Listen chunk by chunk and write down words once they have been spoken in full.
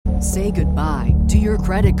Say goodbye to your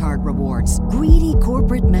credit card rewards. Greedy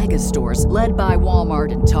corporate mega stores, led by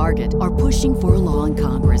Walmart and Target, are pushing for a law in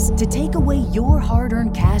Congress to take away your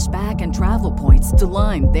hard-earned cash back and travel points to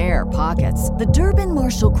line their pockets. The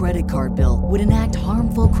Durbin-Marshall credit card bill would enact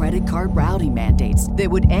harmful credit card routing mandates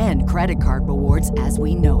that would end credit card rewards as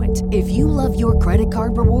we know it. If you love your credit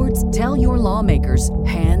card rewards, tell your lawmakers,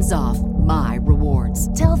 hands off my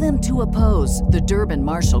rewards. Tell them to oppose the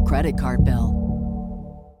Durbin-Marshall credit card bill.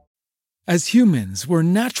 As humans, we're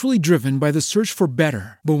naturally driven by the search for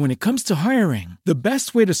better. But when it comes to hiring, the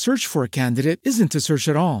best way to search for a candidate isn't to search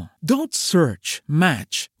at all. Don't search,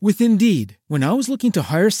 match with Indeed. When I was looking to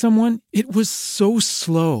hire someone, it was so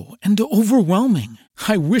slow and overwhelming.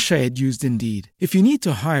 I wish I had used Indeed. If you need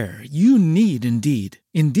to hire, you need Indeed.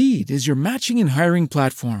 Indeed is your matching and hiring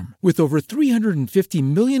platform with over 350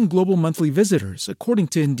 million global monthly visitors, according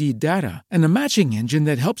to Indeed data, and a matching engine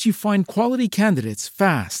that helps you find quality candidates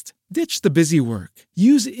fast. Ditch the busy work.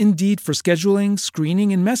 Use Indeed for scheduling,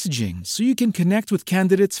 screening, and messaging so you can connect with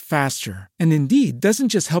candidates faster. And Indeed doesn't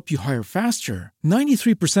just help you hire faster.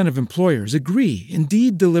 93% of employers agree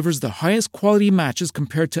Indeed delivers the highest quality matches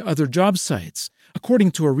compared to other job sites,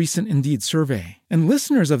 according to a recent Indeed survey. And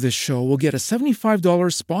listeners of this show will get a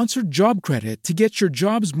 $75 sponsored job credit to get your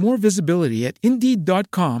jobs more visibility at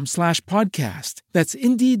Indeed.com/podcast. That's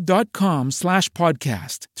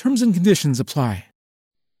Indeed.com/podcast. Terms and conditions apply.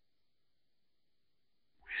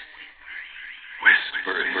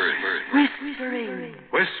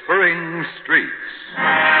 Whispering Streets.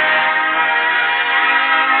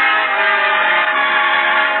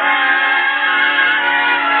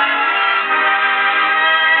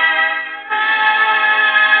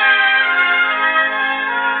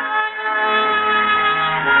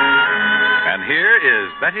 And here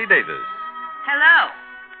is Betty Davis. Hello.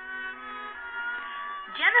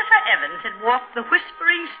 Jennifer Evans had walked the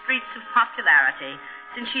whispering streets of popularity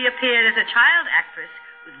since she appeared as a child actress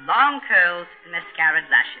with long curls and mascaraed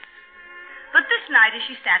lashes. But this night, as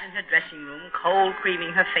she sat in her dressing room, cold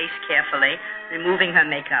creaming her face carefully, removing her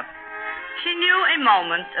makeup, she knew a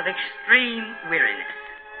moment of extreme weariness.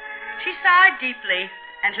 She sighed deeply,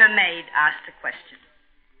 and her maid asked a question.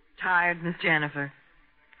 Tired, Miss Jennifer?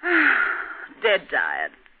 Dead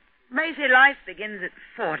tired. They say life begins at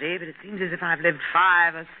 40, but it seems as if I've lived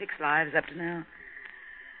 5 or 6 lives up to now.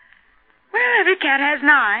 Well, every cat has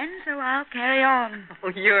 9, so I'll carry on.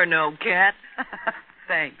 Oh, you're no cat.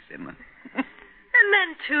 Thanks, Emma. And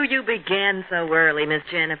then, too, you began so early, Miss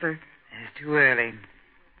Jennifer. It's too early.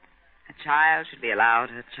 A child should be allowed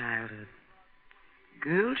her childhood. A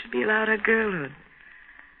girl should be allowed her girlhood.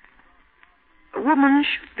 A woman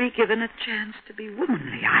should be given a chance to be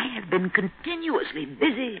womanly. I have been continuously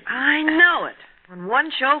busy. I know it. When one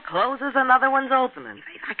show closes, another one's opening.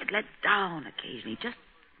 If I could let down occasionally, just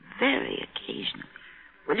very occasionally.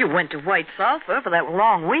 Well, you went to White Sulphur for that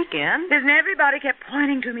long weekend. Isn't everybody kept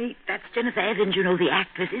pointing to me? That's Jennifer Evans, you know, the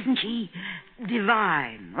actress. Isn't she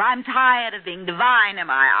divine? Well, I'm tired of being divine,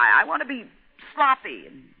 am I? I want to be sloppy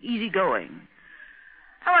and easygoing.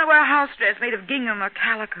 I want to wear a house dress made of gingham or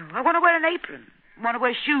calico. I want to wear an apron. I want to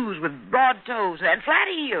wear shoes with broad toes and flat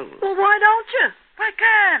heels. Well, why don't you? I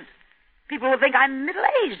can't. People will think I'm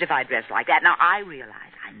middle-aged if I dress like that. Now, I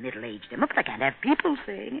realize I'm middle-aged, Emma, but I can't have people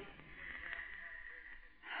saying it.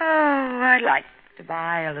 Oh, I'd like to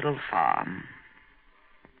buy a little farm.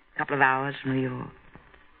 A couple of hours from New York.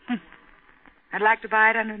 I'd like to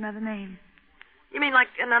buy it under another name. You mean like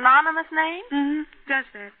an anonymous name? Mm-hmm.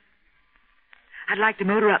 Just that. I'd like to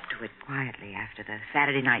motor up to it quietly after the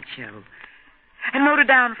Saturday night show and motor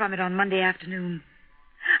down from it on Monday afternoon.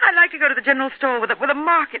 I'd like to go to the general store with a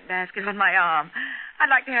market basket on my arm. I'd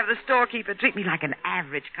like to have the storekeeper treat me like an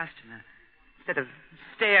average customer instead of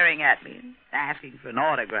staring at me and asking for an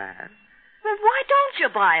autograph. Well, why don't you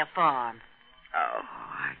buy a farm? Oh,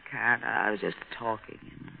 I can't. I was just talking.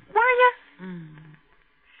 Were you?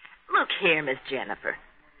 Look here, Miss Jennifer.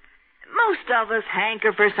 Most of us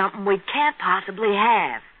hanker for something we can't possibly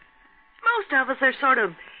have. Most of us are sort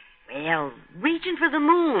of, reaching for the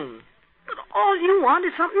moon. But all you want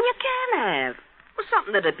is something you can have. Well,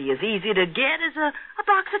 something that'd be as easy to get as a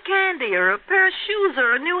box of candy or a pair of shoes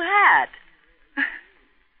or a new hat.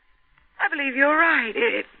 I believe you're right.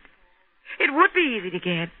 It would be easy to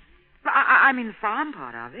get. I mean, the farm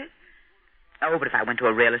part of it. Oh, but if I went to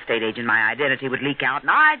a real estate agent, my identity would leak out,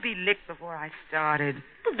 and I'd be licked before I started.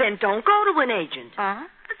 Well, then don't go to an agent. Huh?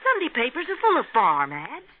 The Sunday papers are full of farm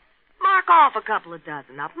ads. Mark off a couple of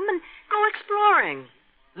dozen of them and go exploring.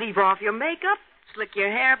 Leave off your makeup, slick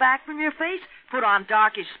your hair back from your face, put on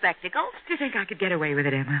darkish spectacles. Do you think I could get away with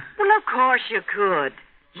it, Emma? Well, of course you could.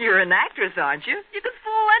 You're an actress, aren't you? You could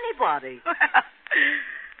fool nobody.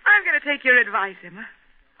 I'm going to take your advice, Emma.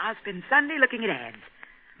 I'll spend Sunday looking at ads.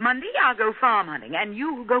 Monday, I'll go farm hunting, and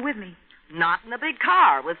you go with me. Not in a big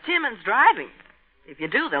car with Timmons driving. If you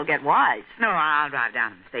do, they'll get wise. No, I'll drive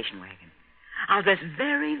down in the station wagon. I'll dress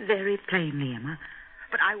very, very plainly, Emma.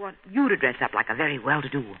 But I want you to dress up like a very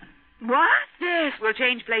well-to-do woman. What? Yes, we'll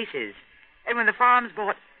change places. And when the farm's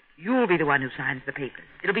bought, you'll be the one who signs the papers.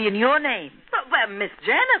 It'll be in your name. Well, Miss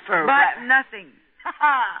Jennifer... But nothing.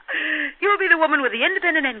 You'll be the woman with the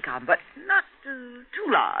independent income, but not too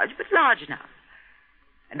large, but large enough.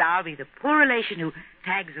 And I'll be the poor relation who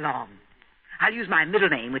tags along. I'll use my middle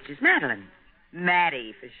name, which is Madeline.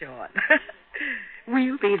 Maddie, for short.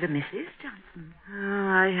 We'll be the Mrs. Johnson.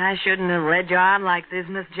 Oh, I shouldn't have led you on like this,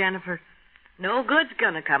 Miss Jennifer. No good's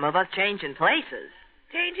gonna come of us changing places.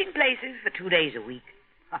 Changing places for 2 days a week.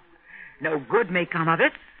 No good may come of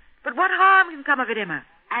it. But what harm can come of it, Emma?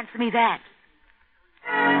 Answer me that.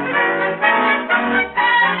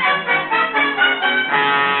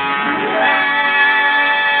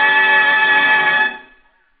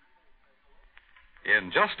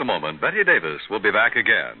 In just a moment, Betty Davis will be back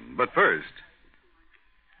again. But first...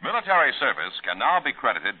 Military service can now be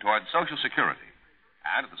credited toward Social Security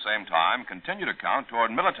and at the same time continue to count toward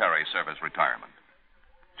military service retirement.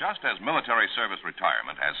 Just as military service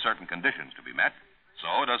retirement has certain conditions to be met,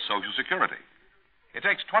 so does Social Security. It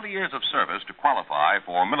takes 20 years of service to qualify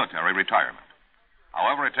for military retirement.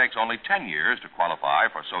 However, it takes only 10 years to qualify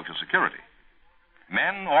for Social Security.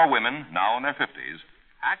 Men or women now in their 50s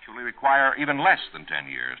actually require even less than 10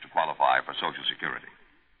 years to qualify for Social Security.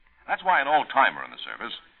 That's why an old-timer in the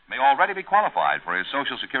service may already be qualified for his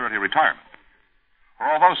Social Security retirement. For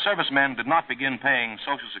although servicemen did not begin paying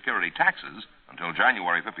Social Security taxes until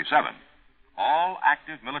January 57, all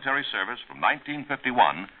active military service from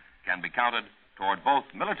 1951 can be counted toward both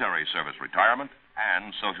military service retirement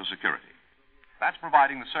and Social Security. That's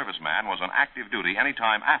providing the serviceman was on active duty any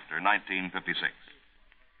time after 1956.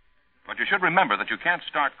 But you should remember that you can't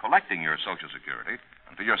start collecting your Social Security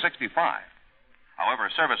until you're 65.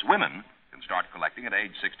 However, service women can start collecting at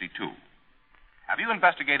age 62. Have you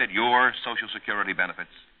investigated your Social Security benefits?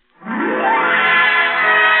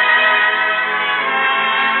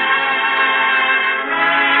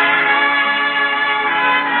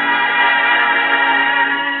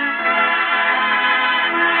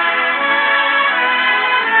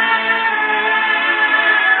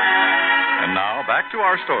 And now, back to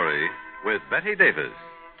our story with Betty Davis.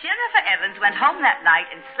 Jennifer Evans went home that night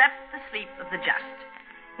and slept the sleep of the just.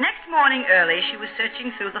 Next morning early, she was searching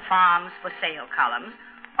through the farm's for sale columns,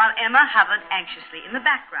 while Emma hovered anxiously in the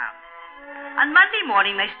background. On Monday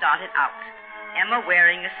morning, they started out, Emma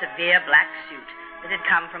wearing a severe black suit that had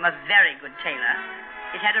come from a very good tailor.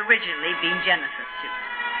 It had originally been Jennifer's suit.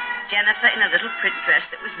 Jennifer in a little print dress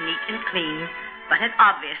that was neat and clean, but had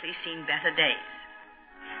obviously seen better days.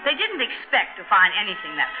 They didn't expect to find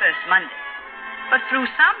anything that first Monday. But through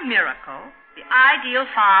some miracle, the ideal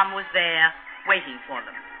farm was there, waiting for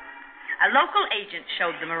them. A local agent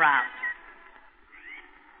showed them around.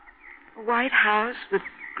 A white house with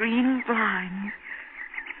green blinds.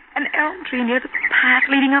 An elm tree near the path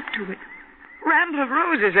leading up to it. Rambler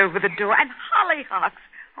roses over the door. And hollyhocks.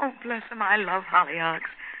 Oh, bless them, I love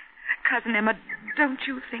hollyhocks. Cousin Emma, don't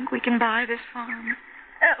you think we can buy this farm?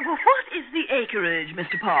 What is the acreage,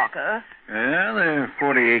 Mr. Parker? Well, there are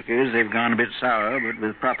 40 acres. They've gone a bit sour, but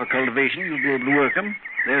with proper cultivation, you'll be able to work them.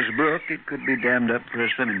 There's a brook. It could be dammed up for a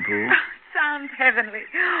swimming pool. Sounds heavenly.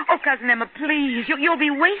 Oh, Cousin Emma, please. You'll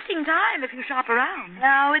be wasting time if you shop around.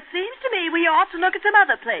 Now, it seems to me we ought to look at some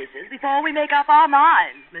other places before we make up our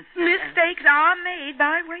minds, Miss... Mistakes are made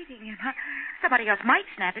by waiting, Emma. Somebody else might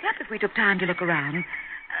snap it up if we took time to look around.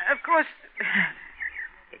 Of course...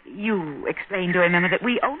 You explained to him, Emma, that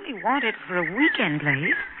we only want it for a weekend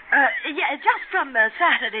place. Yeah, just from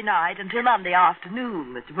Saturday night until Monday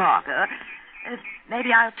afternoon, Mr. Parker. Maybe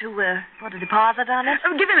I ought to put a deposit on it.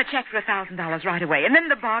 Give him a check for $1,000 right away, and then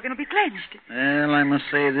the bargain will be clenched. Well, I must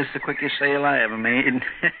say this is the quickest sale I ever made.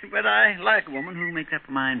 But I like a woman who makes up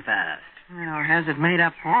her mind fast. Or has it made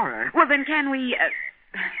up for her? Well, then can we...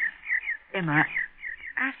 Emma...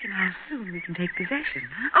 Ask him how soon we can take possession.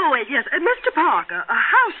 Huh? Oh, yes. Mr. Parker,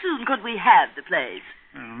 how soon could we have the place?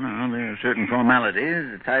 Well, there are certain formalities.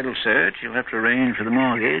 The title search. You'll have to arrange for the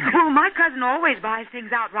mortgage. Oh, my cousin always buys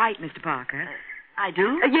things outright, Mr. Parker. I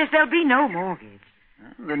do? Yes, there'll be no mortgage.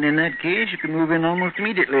 Well, then in that case, you can move in almost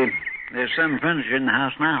immediately. There's some furniture in the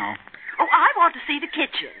house now. Oh, I want to see the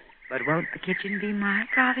kitchen. But won't the kitchen be my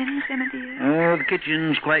province, Emma, dear? Oh, the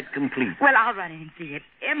kitchen's quite complete. Well, I'll run in and see it.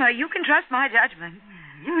 Emma, you can trust my judgment.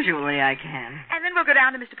 Usually I can. And then we'll go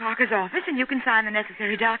down to Mr. Parker's office, and you can sign the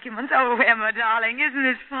necessary documents. Oh, Emma, darling, isn't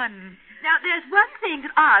this fun? Now, there's one thing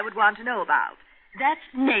that I would want to know about. That's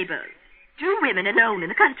neighbors. 2 women alone in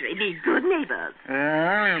the country need good neighbors.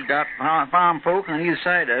 Well, you've got farm folk on either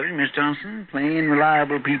side of it, Miss Johnson. Plain,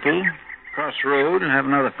 reliable people. Across the road, you'll have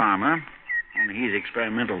another farmer. Only he's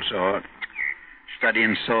experimental sort.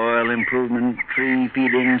 Studying soil improvement, tree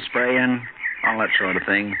feeding, spraying, all that sort of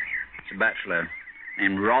thing. It's a bachelor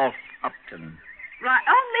named Rolf Upton. Right,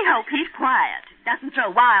 only hope he's quiet. Doesn't throw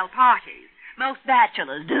wild parties. Most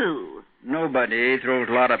bachelors do. Nobody throws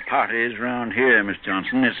a lot of parties around here, Miss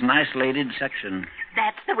Johnson. It's an isolated section.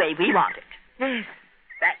 That's the way we want it. Yes,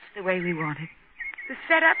 that's the way we want it. The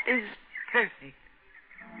setup is perfect.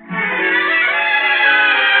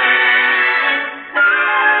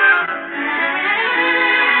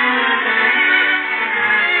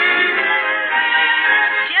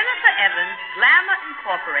 Jennifer Evans, Glamour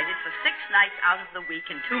Incorporated for 6 nights out of the week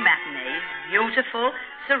and 2 matinees, beautiful,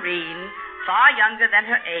 serene, far younger than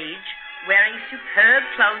her age, wearing superb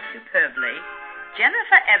clothes superbly.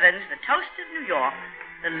 Jennifer Evans, the toast of New York,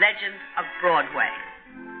 the legend of Broadway.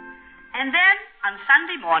 And then, on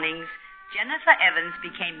Sunday mornings, Jennifer Evans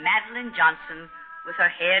became Madeline Johnson with her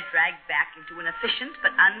hair dragged back into an efficient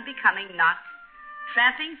but unbecoming knot,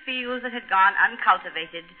 tramping fields that had gone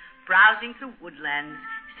uncultivated, browsing through woodlands,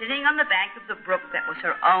 sitting on the bank of the brook that was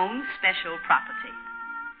her own special property.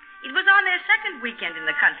 It was on their second weekend in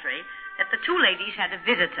the country that the 2 ladies had a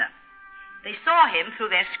visitor. They saw him through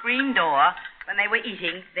their screen door when they were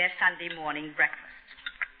eating their Sunday morning breakfast.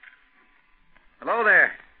 Hello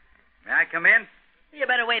there. May I come in? You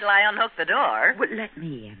better wait till I unhook the door. Well, let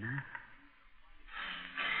me, Emma.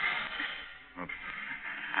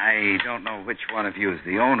 I don't know which one of you is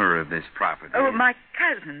the owner of this property. Oh, my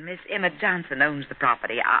cousin, Miss Emma Johnson, owns the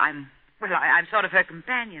property. I'm sort of her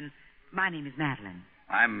companion. My name is Madeline.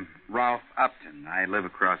 I'm Rolf Upton. I live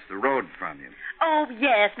across the road from you. Oh,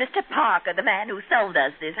 yes, Mr. Parker, the man who sold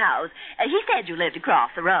us this house. He said you lived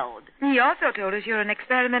across the road. He also told us you're an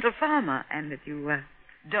experimental farmer and that you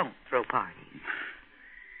don't throw parties.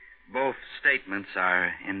 Both statements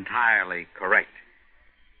are entirely correct.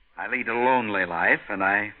 I lead a lonely life, and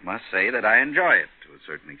I must say that I enjoy it to a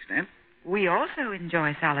certain extent. We also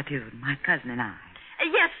enjoy solitude, my cousin and I.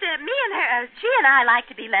 Yes, she and I like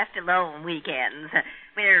to be left alone weekends.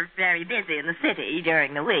 We're very busy in the city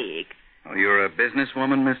during the week. Oh, you're a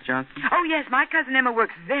businesswoman, Miss Johnson? Oh, yes, my cousin Emma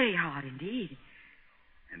works very hard indeed.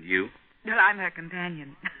 And you? Well, I'm her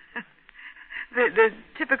companion. the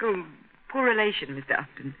typical poor relation, Mr.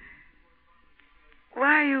 Upton.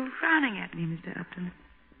 Why are you frowning at me, Mr. Upton?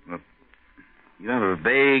 Well, you have a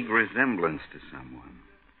vague resemblance to someone.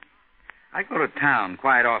 I go to town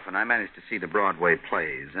quite often. I manage to see the Broadway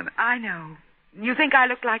plays, and... I know. You think I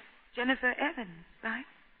look like Jennifer Evans, right?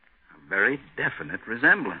 A very definite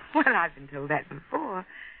resemblance. Well, I've been told that before.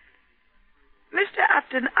 Mr.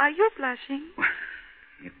 Upton, are you blushing?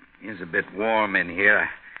 It is a bit warm in here.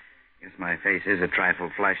 I guess my face is a trifle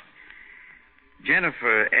flushed.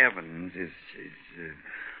 Jennifer Evans is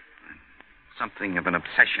something of an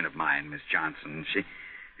obsession of mine, Miss Johnson.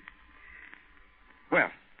 Well,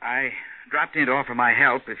 I dropped in to offer my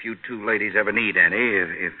help if you 2 ladies ever need any.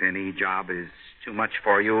 If any job is too much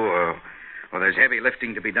for you or there's heavy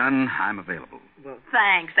lifting to be done, I'm available. Well,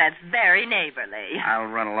 thanks. That's very neighborly. I'll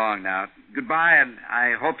run along now. Goodbye, and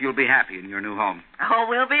I hope you'll be happy in your new home. Oh,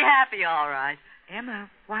 we'll be happy, all right. Emma,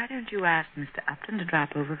 why don't you ask Mr. Upton to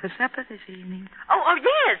drop over for supper this evening? Oh,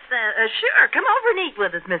 yes. Sure. Come over and eat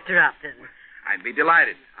with us, Mr. Upton. I'd be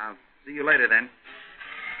delighted. I'll see you later, then.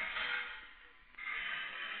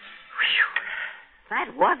 Whew.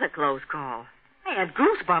 That was a close call. I had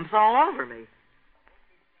goosebumps all over me.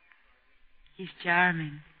 He's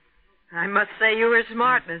charming. I must say you were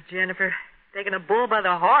smart, Miss Jennifer. Taking a bull by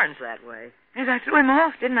the horns that way. Yes, I threw him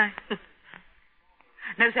off, didn't I?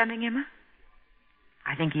 Know something, Emma?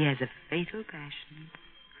 I think he has a fatal passion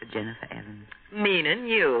for Jennifer Evans. Meaning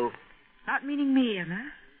you. Not meaning me,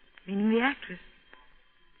 Emma. Meaning the actress.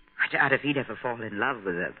 I doubt if he'd ever fall in love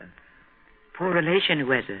with her. Poor relation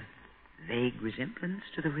who has a vague resemblance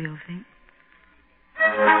to the real thing.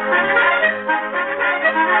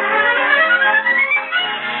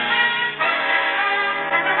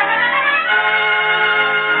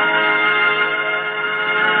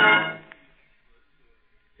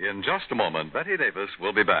 In just a moment, Betty Davis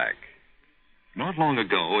will be back. Not long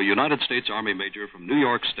ago, a United States Army major from New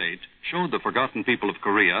York State showed the forgotten people of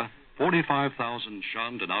Korea, 45,000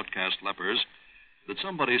 shunned and outcast lepers, that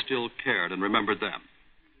somebody still cared and remembered them.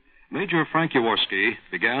 Major Frank Jaworski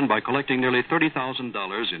began by collecting nearly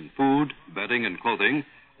 $30,000 in food, bedding, and clothing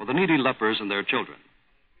for the needy lepers and their children.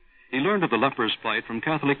 He learned of the lepers' plight from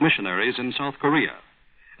Catholic missionaries in South Korea,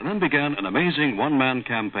 and then began an amazing one-man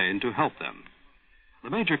campaign to help them. The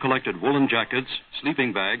Major collected woolen jackets,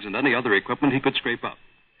 sleeping bags, and any other equipment he could scrape up.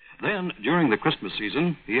 Then, during the Christmas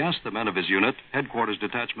season, he asked the men of his unit, Headquarters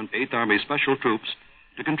Detachment 8th Army Special Troops,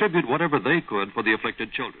 to contribute whatever they could for the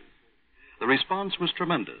afflicted children. The response was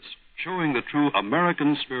tremendous, showing the true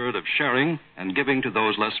American spirit of sharing and giving to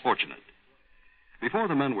those less fortunate. Before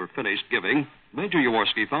the men were finished giving, Major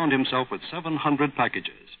Jaworski found himself with 700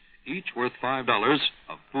 packages, each worth $5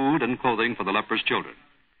 of food and clothing for the lepers' children.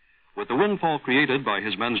 With the windfall created by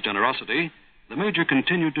his men's generosity, the Major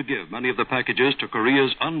continued to give many of the packages to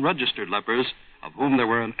Korea's unregistered lepers, of whom there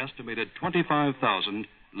were an estimated 25,000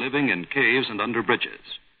 living in caves and under bridges.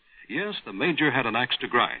 Yes, the Major had an axe to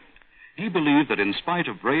grind. He believed that in spite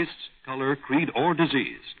of race, color, creed, or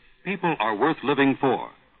disease, people are worth living for,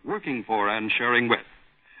 working for, and sharing with.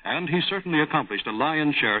 And he certainly accomplished a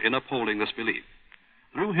lion's share in upholding this belief.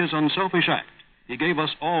 Through his unselfish act, he gave us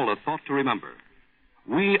all a thought to remember.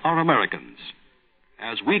 We are Americans.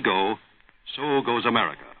 As we go, so goes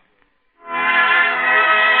America.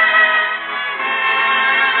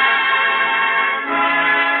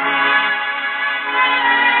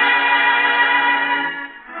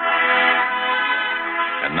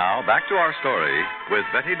 And now, back to our story with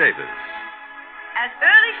Betty Davis. As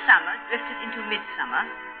early summer drifted into midsummer,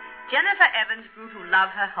 Jennifer Evans grew to love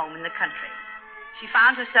her home in the country. She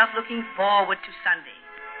found herself looking forward to Sunday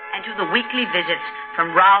and to the weekly visits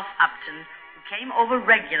from Ralph Upton, who came over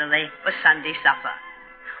regularly for Sunday supper.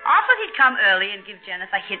 Often he'd come early and give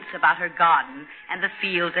Jennifer hints about her garden and the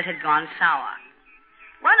fields that had gone sour.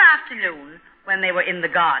 One afternoon, when they were in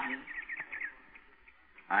the garden...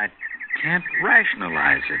 I can't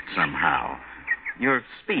rationalize it somehow. Your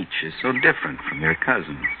speech is so different from your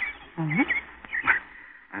cousin's. Mm-hmm.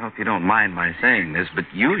 I hope you don't mind my saying this, but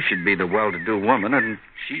you should be the well-to-do woman, and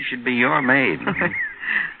she should be your maid.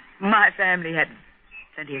 My family had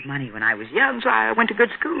plenty of money when I was young, so I went to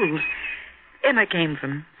good schools. Emma came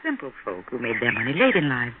from simple folk who made their money late in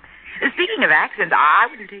life. Speaking of accents, I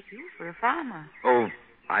wouldn't take you for a farmer. Oh,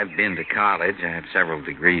 I've been to college. I have several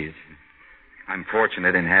degrees. I'm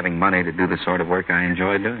fortunate in having money to do the sort of work I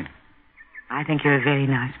enjoy doing. I think you're a very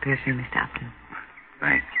nice person, Mr. Upton.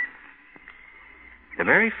 Thanks. The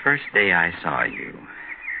very first day I saw you,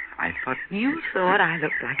 I thought... You thought I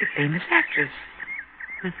looked like a famous actress.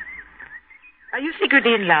 Are you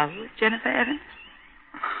secretly in love with Jennifer Evans?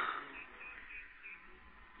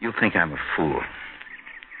 You'll think I'm a fool.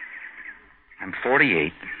 I'm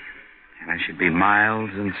 48, and I should be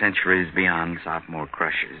miles and centuries beyond sophomore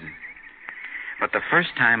crushes. But the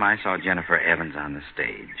first time I saw Jennifer Evans on the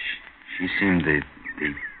stage, she seemed the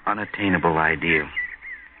unattainable ideal.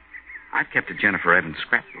 I've kept a Jennifer Evans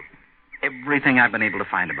scrapbook. Everything I've been able to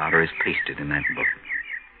find about her is pasted in that book.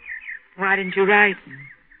 Why didn't you write and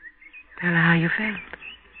tell her how you felt?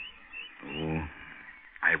 Oh,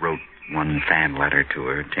 I wrote one fan letter to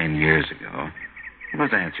her 10 years ago. It was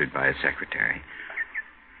answered by a secretary.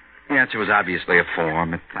 The answer was obviously a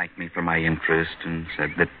form. It thanked me for my interest and said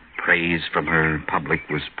that praise from her public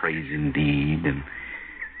was praise indeed, and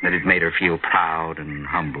that it made her feel proud and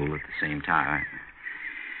humble at the same time.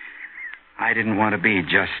 I didn't want to be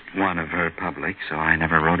just one of her public, so I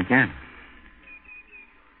never wrote again.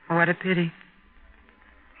 What a pity.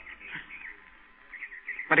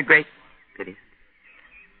 What a great pity.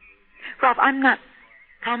 Ralph, I'm not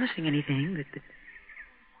promising anything, but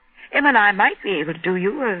Emma and I might be able to do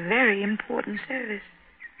you a very important service.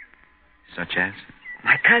 Such as?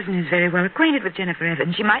 My cousin is very well acquainted with Jennifer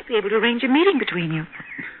Evans. She might be able to arrange a meeting between you.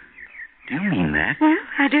 Do you mean that? Well,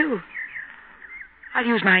 I do. I'll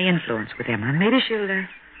use my influence with Emma. Maybe she'll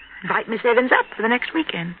invite Miss Evans up for the next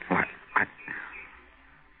weekend. What?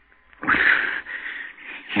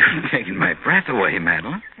 You're taking my breath away,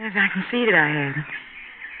 Madeline. Yes, I can see that I am.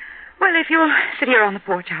 Well, if you'll sit here on the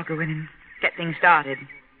porch, I'll go in and get things started.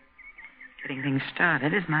 Getting things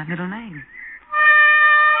started is my middle name.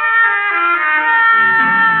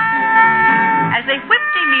 As they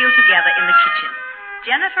whipped a meal together in the kitchen,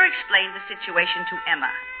 Jennifer explained the situation to Emma,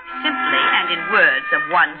 simply and in words of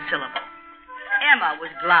one syllable. Emma was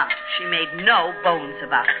glum. She made no bones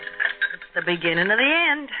about it. It's the beginning of the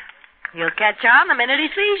end. He'll catch on the minute he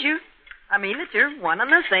sees you. I mean that you're one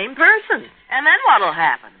and the same person. And then what'll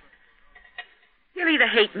happen? He'll either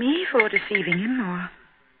hate me for deceiving him or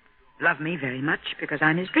love me very much because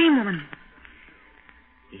I'm his dream woman.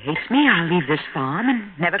 If he hates me, I'll leave this farm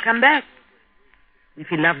and never come back. If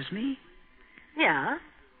he loves me... Yeah.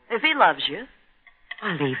 If he loves you.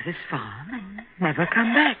 I'll leave this farm and never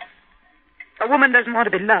come back. A woman doesn't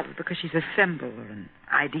want to be loved because she's a symbol or an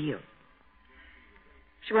ideal.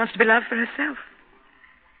 She wants to be loved for herself.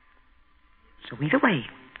 So either way,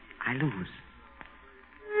 I lose.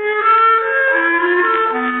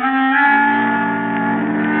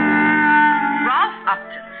 Ralph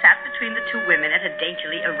Upton sat between the two women at a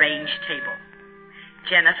daintily arranged table.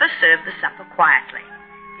 Jennifer served the supper quietly.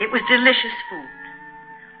 It was delicious food.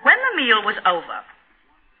 When the meal was over...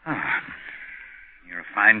 You're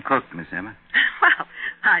a fine cook, Miss Emma. Well,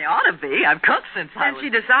 I ought to be. I've cooked since And she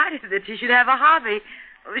decided that she should have a hobby.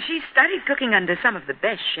 She studied cooking under some of the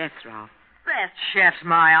best chefs, Ralph. Best chef's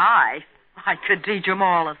my eye. I could teach 'em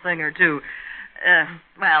all a thing or two.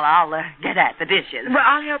 Well, I'll get at the dishes. Well,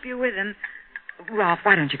 I'll help you with them. Ralph,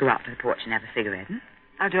 why don't you go out to the porch and have a cigarette?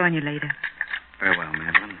 I'll join you later. Very well,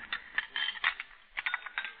 Madeline.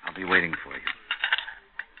 I'll be waiting for you.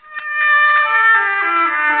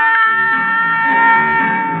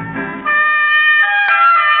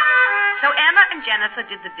 So Emma and Jennifer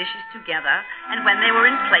did the dishes together, and when they were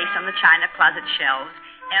in place on the china closet shelves,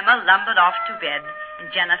 Emma lumbered off to bed,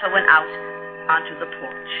 and Jennifer went out onto the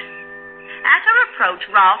porch. At her approach,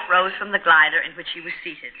 Ralph rose from the glider in which he was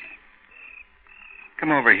seated.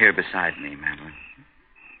 Come over here beside me, Madeline.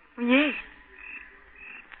 Yes.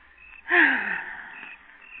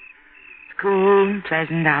 It's cool and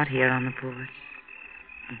pleasant out here on the porch.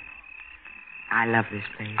 I love this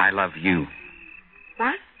place. I love you.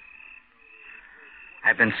 What?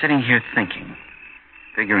 I've been sitting here thinking,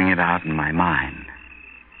 figuring it out in my mind.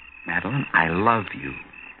 Madeline, I love you.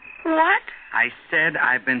 What? I said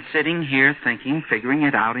I've been sitting here thinking, figuring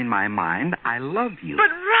it out in my mind. I love you. But,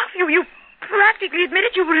 Ralph, you practically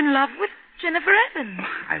admitted you were in love with Jennifer Evans.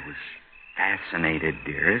 I was fascinated,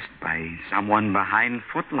 dearest, by someone behind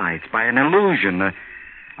footlights, by an illusion,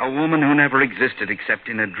 a woman who never existed except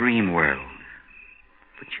in a dream world.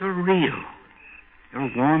 But you're real. You're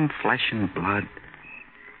warm flesh and blood.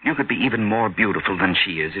 You could be even more beautiful than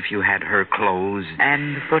she is if you had her clothes.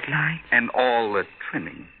 And the footlights. And all the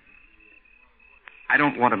trimming. I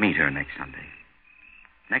don't want to meet her next Sunday.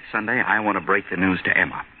 Next Sunday, I want to break the news to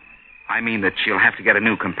Emma. I mean that she'll have to get a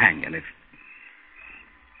new companion if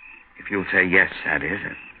you'll say yes, that is.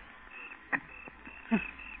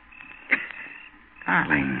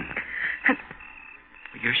 Darling,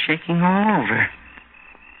 you're shaking all over.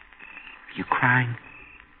 Are you crying?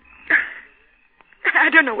 I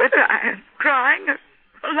don't know whether I am crying or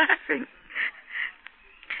laughing.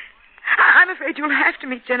 I'm afraid you'll have to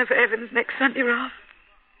meet Jennifer Evans next Sunday, Ralph.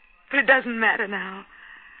 But it doesn't matter now.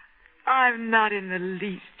 I'm not in the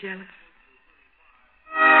least jealous.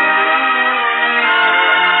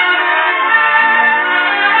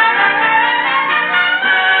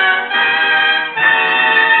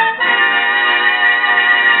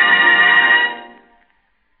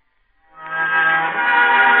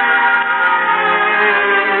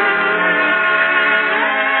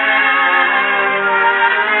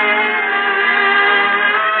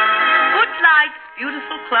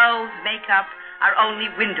 Are only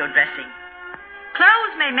window dressing.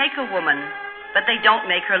 Clothes may make a woman, but they don't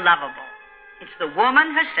make her lovable. It's the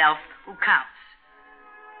woman herself who counts.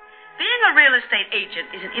 Being a real estate agent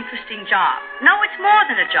is an interesting job. No, it's more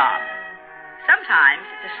than a job. Sometimes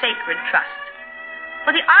it's a sacred trust.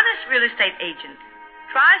 For the honest real estate agent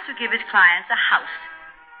tries to give his clients a house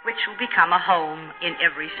which will become a home in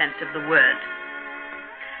every sense of the word.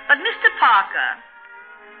 But Mr. Parker,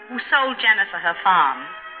 who sold Jennifer her farm,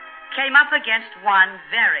 came up against one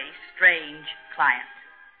very strange client.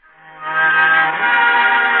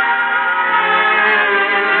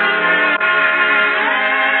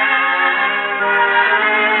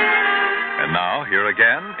 And now, here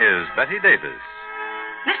again is Betty Davis.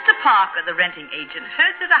 Mr. Parker, the renting agent,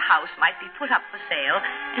 heard that a house might be put up for sale,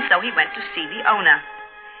 and so he went to see the owner.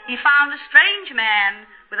 He found a strange man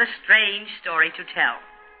with a strange story to tell.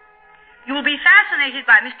 You will be fascinated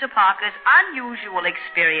by Mr. Parker's unusual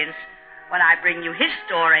experience when I bring you his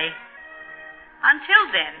story.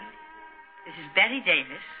 Until then, this is Betty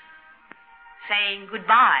Davis saying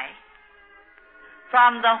goodbye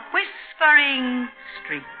from the Whispering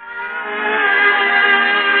Streets.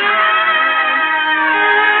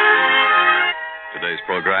 Today's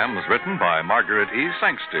program was written by Margaret E.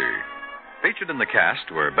 Sangster. Featured in the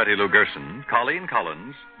cast were Betty Lou Gerson, Colleen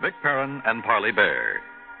Collins, Vic Perrin, and Parley Bear.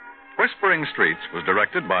 Whispering Streets was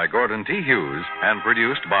directed by Gordon T. Hughes and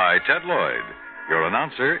produced by Ted Lloyd. Your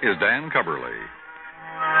announcer is Dan Cubberly.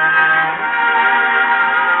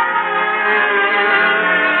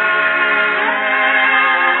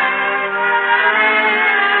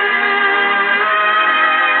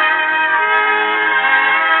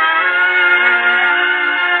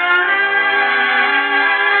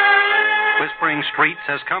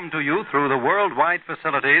 come to you through the worldwide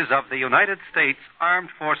facilities of the United States Armed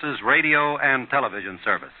Forces Radio and Television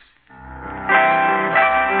Service.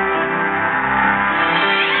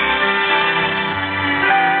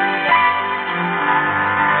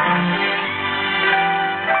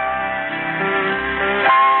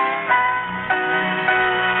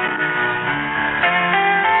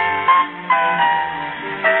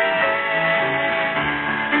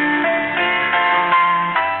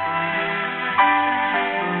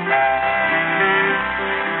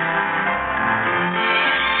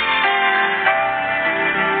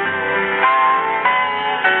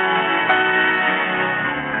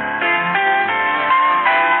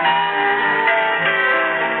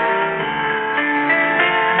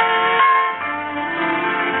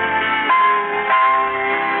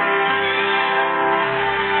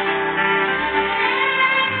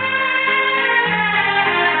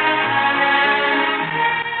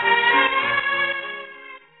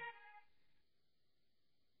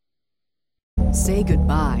 Say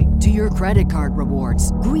goodbye to your credit card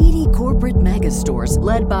rewards. Greedy corporate mega stores,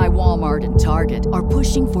 led by Walmart and Target, are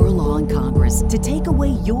pushing for a law in Congress to take away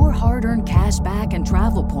your hard-earned cash back and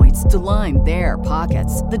travel points to line their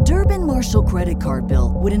pockets. The Durbin-Marshall credit card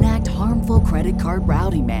bill would enact harmful credit card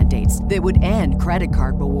routing mandates that would end credit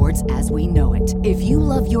card rewards as we know it. If you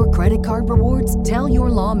love your credit card rewards, tell your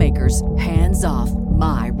lawmakers, hands off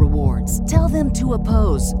my rewards. Tell them to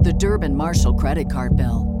oppose the Durbin-Marshall credit card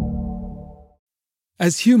bill.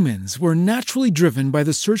 As humans, we're naturally driven by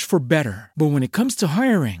the search for better. But when it comes to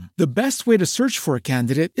hiring, the best way to search for a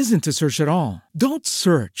candidate isn't to search at all. Don't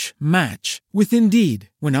search, match with Indeed.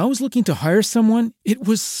 When I was looking to hire someone, it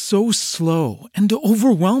was so slow and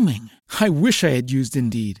overwhelming. I wish I had used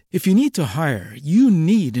Indeed. If you need to hire, you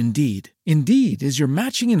need Indeed. Indeed is your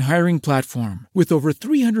matching and hiring platform with over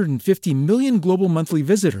 350 million global monthly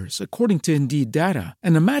visitors, according to Indeed data,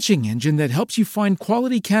 and a matching engine that helps you find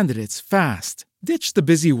quality candidates fast. Ditch the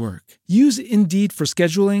busy work. Use Indeed for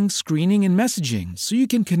scheduling, screening, and messaging so you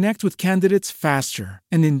can connect with candidates faster.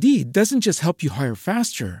 And Indeed doesn't just help you hire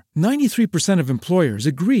faster. 93% of employers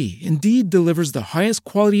agree Indeed delivers the highest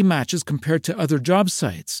quality matches compared to other job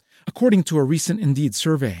sites, according to a recent Indeed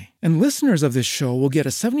survey. And listeners of this show will get a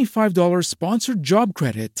 $75 sponsored job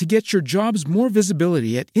credit to get your jobs more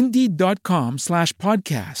visibility at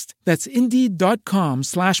Indeed.com/podcast. That's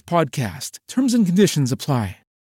Indeed.com/podcast. Terms and conditions apply.